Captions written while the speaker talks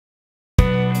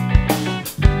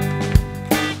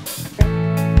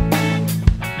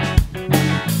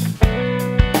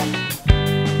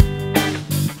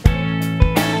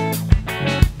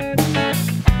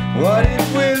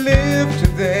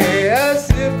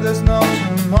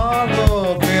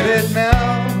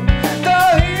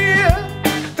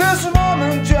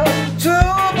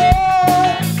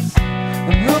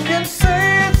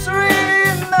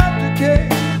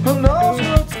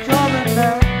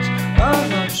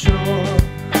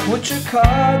what your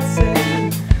cards say.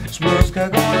 Is Muska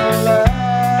gonna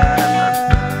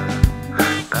last?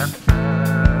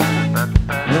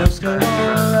 Muska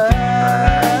gonna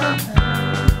last?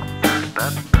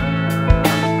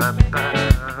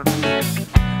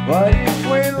 What if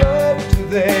we love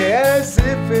today as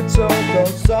if it's all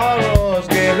those sorrows?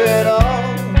 Give it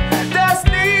all that's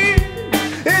need.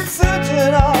 It's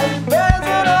searching all depends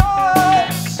on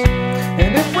us.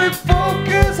 And if we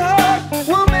focus hard,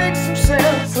 we'll make some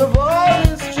sense of all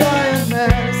this giant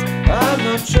mess. I'm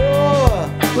not sure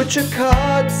what your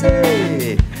cards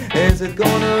say. Is it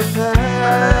gonna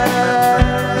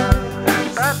pass?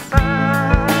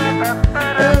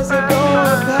 Is it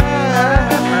gonna pass?